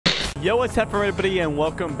Yo, what's up everybody, and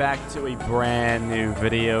welcome back to a brand new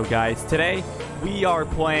video, guys. Today we are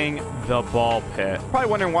playing the ball pit. Probably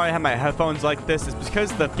wondering why I have my headphones like this. It's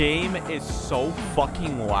because the game is so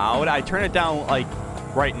fucking loud. I turn it down like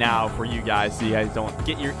right now for you guys so you guys don't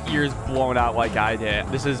get your ears blown out like I did.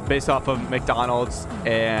 This is based off of McDonald's,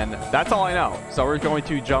 and that's all I know. So we're going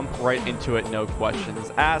to jump right into it, no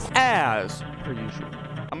questions asked, as per usual.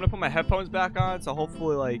 I'm gonna put my headphones back on, so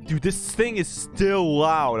hopefully, like, dude, this thing is still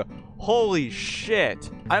loud. Holy shit.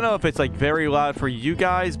 I don't know if it's like very loud for you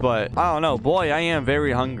guys, but I don't know. Boy, I am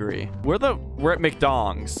very hungry. We're at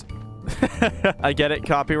McDonald's. I get it,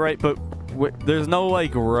 copyright, but there's no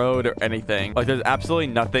like road or anything. Like, there's absolutely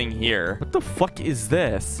nothing here. What the fuck is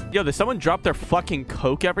this? Yo, did someone drop their fucking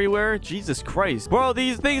Coke everywhere? Jesus Christ. Bro,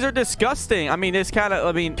 these things are disgusting. I mean, it's kind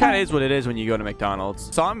of is what it is when you go to McDonald's.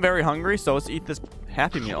 So I'm very hungry, so let's eat this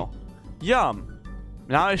Happy Meal. Yum.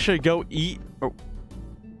 Now I should go eat. Oh.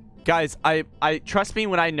 Guys, I trust me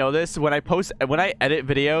when I know this. When I edit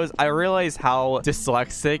videos, I realize how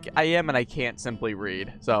dyslexic I am and I can't simply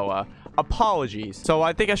read. So apologies. So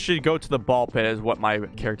I think I should go to the ball pit is what my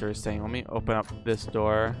character is saying. Let me open up this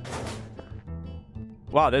door.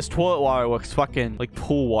 Wow, this toilet water looks fucking like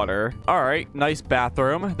pool water. All right, nice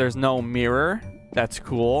bathroom. There's no mirror. That's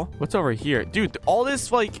cool. What's over here? Dude, all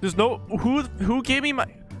this, like, there's no... Who gave me my...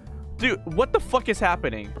 Dude, what the fuck is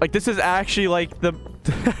happening? Like, this is actually, like, the...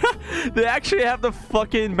 They actually have the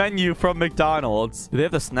fucking menu from McDonald's. Do they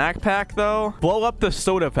have the snack pack, though? Blow up the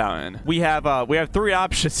soda fountain. We have three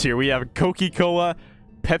options here. We have Coca-Cola,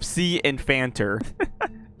 Pepsi, and Fanta.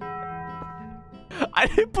 I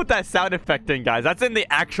didn't put that sound effect in, guys. That's in the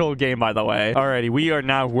actual game, by the way. Alrighty, we are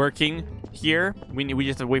now working here. We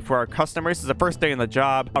just have to wait for our customers. This is the first day in the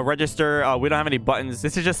job. A register. We don't have any buttons.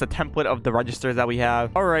 This is just a template of the registers that we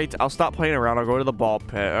have. All right, I'll stop playing around. I'll go to the ball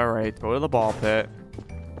pit. All right, go to the ball pit.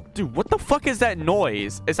 Dude, what the fuck is that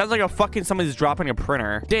noise? It sounds like somebody's dropping a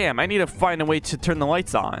printer. Damn, I need to find a way to turn the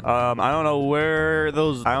lights on. I don't know where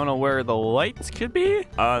the lights could be.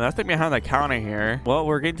 Nothing behind the counter here. Well,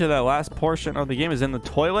 we're getting to that last portion of the game. Is in the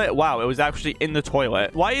toilet. Wow, it was actually in the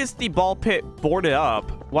toilet. Why is the ball pit boarded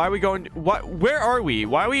up? Why are we going? Where are we?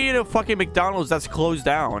 Why are we in a fucking McDonald's that's closed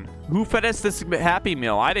down? Who fed us this Happy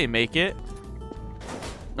Meal? I didn't make it.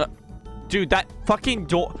 Dude, that fucking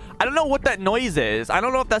door. I don't know what that noise is. I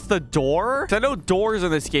don't know if that's the door. I know doors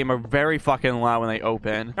in this game are very fucking loud when they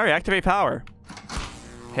open. All right, activate power.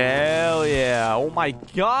 Hell yeah. Oh my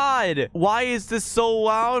god. Why is this so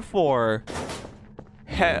loud for?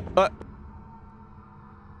 Let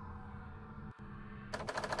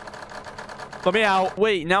me out.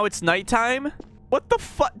 Wait, now it's nighttime? What the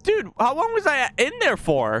fuck? Dude, how long was I in there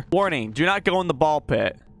for? Warning, do not go in the ball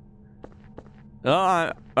pit.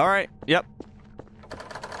 All right. Yep.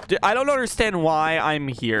 Dude, I don't understand why I'm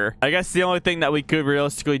here. I guess the only thing that we could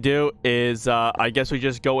realistically do is, I guess we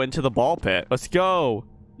just go into the ball pit. Let's go.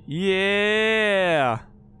 Yeah.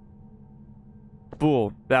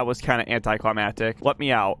 Boom. That was kind of anticlimactic. Let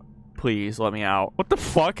me out. Please, let me out. What the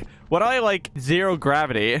fuck? What do I, like, zero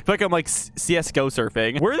gravity? I feel like I'm, like, CSGO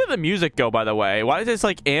surfing. Where did the music go, by the way? Why is this,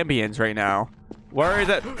 like, ambience right now? Where is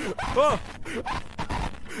it? Oh!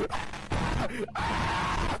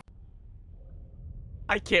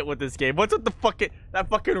 I can't with this game. What's with the fucking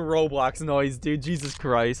Roblox noise, dude? Jesus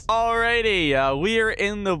Christ. Alrighty, we are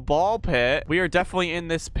in the ball pit. We are definitely in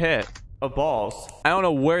this pit of balls. I don't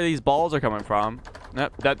know where these balls are coming from.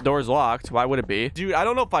 Nope, that door's locked. Why would it be? Dude, I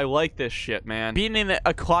don't know if I like this shit, man. Being in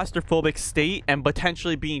a claustrophobic state and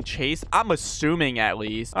potentially being chased, I'm assuming at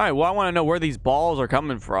least. All right, well, I want to know where these balls are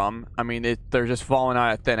coming from. I mean, they're just falling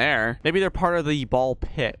out of thin air. Maybe they're part of the ball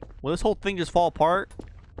pit. Will this whole thing just fall apart?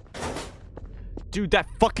 Dude, that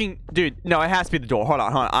fucking... Dude, no, it has to be the door. Hold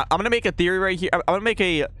on. I'm going to make a theory right here. I'm going to make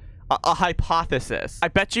a hypothesis. I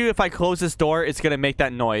bet you if I close this door, it's going to make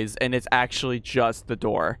that noise, and it's actually just the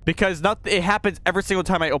door. Because it happens every single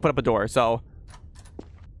time I open up a door, so...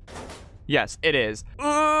 Yes, it is.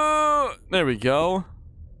 There we go.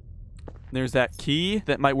 There's that key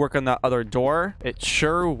that might work on that other door. It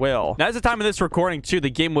sure will. Now, at the time of this recording, too, the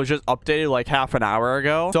game was just updated like half an hour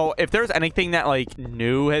ago. So if there's anything that like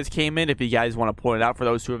new has came in, if you guys want to point it out for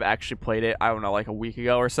those who have actually played it, I don't know, like a week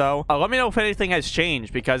ago or so, let me know if anything has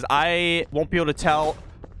changed, because I won't be able to tell.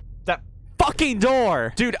 That fucking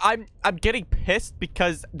door. Dude, I'm getting pissed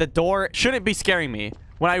because the door shouldn't be scaring me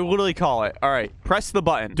when I literally call it. All right, press the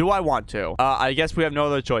button. Do I want to? I guess we have no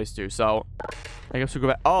other choice to, so... I guess we'll go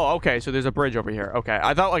back. Oh, okay. So there's a bridge over here. Okay.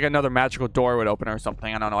 I thought like another magical door would open or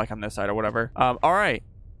something. I don't know, like on this side or whatever. All right.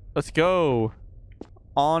 Let's go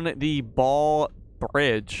on the ball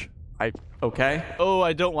bridge. Okay. Oh,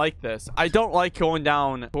 I don't like this. I don't like going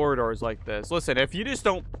down corridors like this. Listen, if you just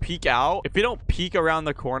don't peek out, if you don't peek around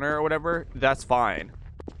the corner or whatever, that's fine.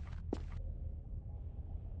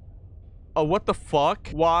 Oh, what the fuck?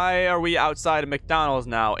 Why are we outside of McDonald's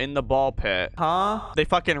now in the ball pit? Huh? They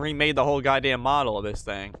fucking remade the whole goddamn model of this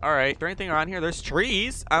thing. All right. Is there anything around here? There's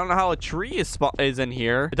trees. I don't know how a tree is in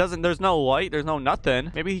here. It doesn't, there's no light. There's no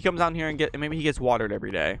nothing. Maybe he comes down here and maybe he gets watered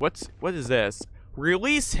every day. What is this?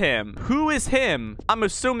 Release him. Who is him? I'm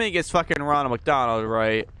assuming it's fucking Ronald McDonald,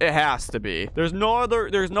 right? It has to be. There's no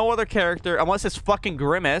other character unless it's fucking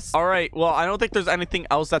Grimace. All right. Well, I don't think there's anything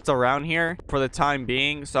else that's around here for the time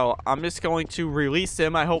being. So I'm just going to release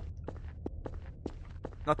him. I hope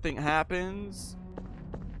nothing happens.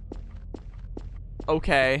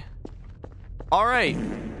 Okay. All right.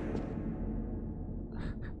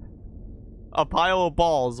 A pile of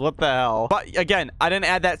balls. What the hell? But again, I didn't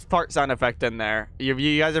add that fart sound effect in there.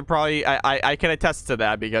 You guys are probably... I can attest to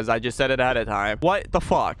that because I just said it ahead of time. What the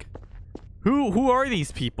fuck? Who are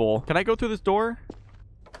these people? Can I go through this door?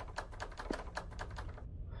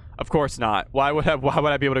 Of course not. Why would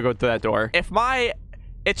I be able to go through that door? If my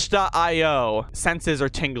itch.io senses are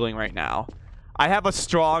tingling right now, I have a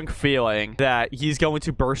strong feeling that he's going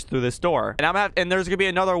to burst through this door. And there's going to be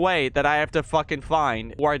another way that I have to fucking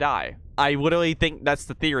find or I die. I literally think that's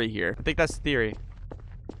the theory here. I think that's the theory.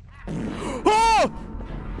 Oh!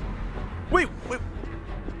 Wait.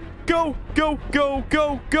 Go.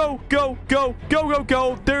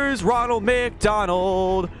 There's Ronald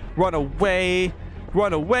McDonald. Run away.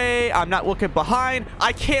 I'm not looking behind.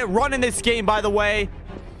 I can't run in this game, by the way.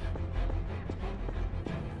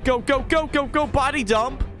 Go. Body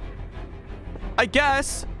dump. I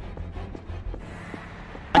guess.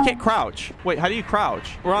 I can't crouch. Wait, how do you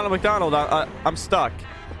crouch? Ronald McDonald, I'm stuck.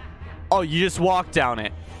 Oh, you just walk down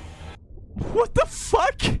it. What the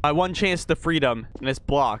fuck? I one chance to freedom and it's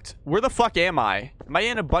blocked. Where the fuck am I? Am I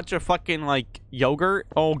in a bunch of fucking like yogurt?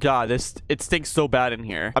 Oh god, it stinks so bad in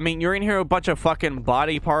here. I mean, you're in here with a bunch of fucking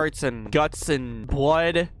body parts and guts and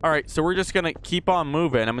blood. All right, so we're just gonna keep on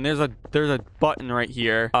moving. I mean, there's a button right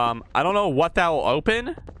here. I don't know what that will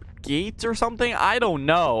open. Gate or something? I don't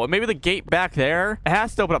know. Maybe the gate back there. It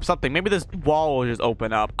has to open up something. Maybe this wall will just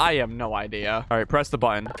open up. I have no idea. All right, press the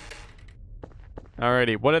button.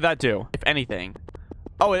 Alrighty, what did that do? If anything.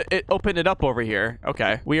 Oh, it opened it up over here.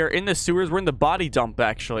 Okay. We are in the sewers. We're in the body dump,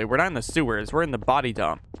 actually. We're not in the sewers. We're in the body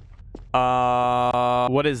dump.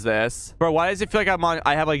 What is this? Bro, why does it feel like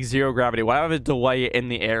I have like zero gravity? Why do I have a delay in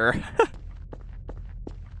the air?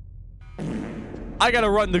 I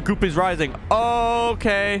gotta run. The goop is rising.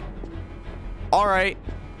 Okay. All right.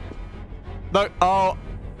 Look. Oh.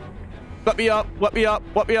 Let me up. Let me up.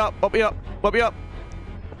 Let me up. Let me up. Let me up.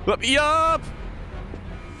 Let me up.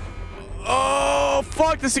 Oh,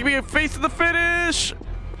 fuck. This is gonna be a face to the finish.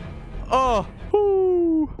 Oh.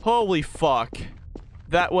 Whoo. Holy fuck.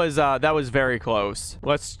 That was very close.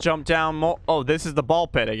 Let's jump down. Oh, this is the ball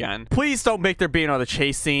pit again. Please don't make there be another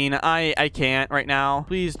chase scene. I can't right now.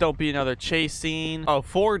 Please don't be another chase scene. Oh,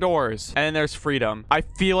 4 doors. And then there's freedom. I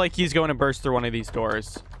feel like he's going to burst through one of these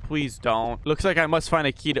doors. Please don't. Looks like I must find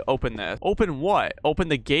a key to open this. Open what? Open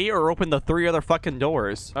the gate or open the 3 other fucking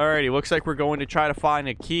doors? Alrighty, looks like we're going to try to find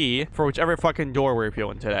a key for whichever fucking door we're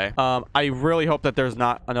feeling today. I really hope that there's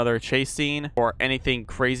not another chase scene or anything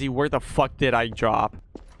crazy. Where the fuck did I drop?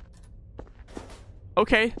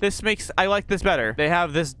 Okay, I like this better. They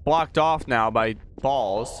have this blocked off now by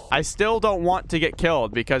balls. I still don't want to get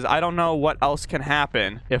killed because I don't know what else can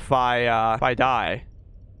happen if I die.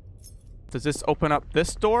 Does this open up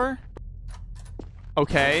this door?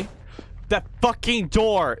 Okay. That fucking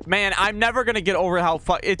door. Man, I'm never gonna get over how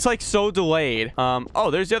it's like so delayed. Oh,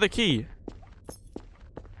 there's the other key.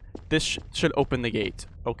 This should open the gate.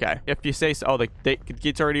 Okay. If you say so. Oh, the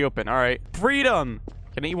gate's already open. All right. Freedom.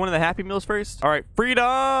 Can I eat one of the Happy Meals first? All right.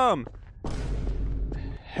 Freedom.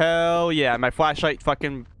 Hell yeah. My flashlight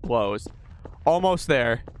fucking blows. Almost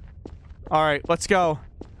there. All right. Let's go.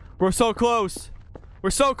 We're so close. We're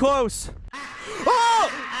so close.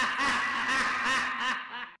 Oh!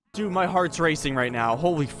 Dude, my heart's racing right now.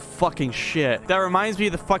 Holy fucking shit. That reminds me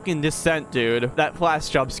of the fucking Descent, dude. That flash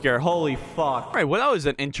jump scare. Holy fuck. All right, well, that was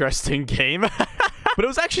an interesting game. But it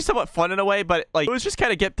was actually somewhat fun in a way, but like it was just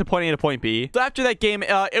kind of get to point A to point B. So after that game,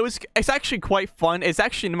 it's actually quite fun. It's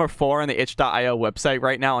actually number 4 on the itch.io website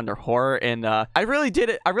right now under horror, and I really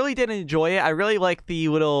did enjoy it. I really like the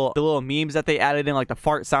little memes that they added in, like the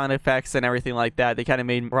fart sound effects and everything like that. They kind of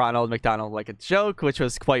made Ronald McDonald like a joke, which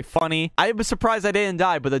was quite funny. I was surprised I didn't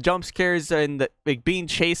die, but the jump scares and the like being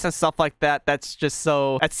chased and stuff like that, that's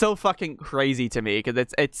so fucking crazy to me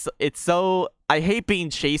because it's so I hate being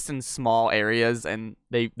chased in small areas, and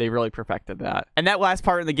they really perfected that. And that last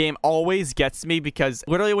part in the game always gets me, because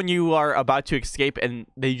literally when you are about to escape and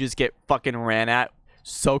they just get fucking ran at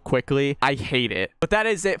so quickly, I hate it. But that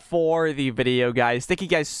is it for the video, guys. Thank you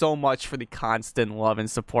guys so much for the constant love and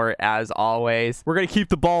support as always. We're gonna keep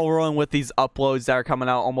the ball rolling with these uploads that are coming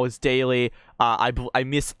out almost daily. I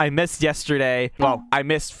missed yesterday. Well, I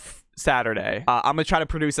missed Saturday. I'm gonna try to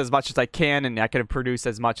produce as much as I can, and I can produce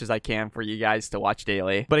as much as I can for you guys to watch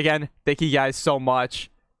daily. But again, thank you guys so much.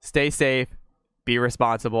 Stay safe, be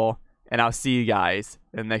responsible, and I'll see you guys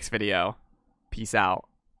in the next video. Peace out.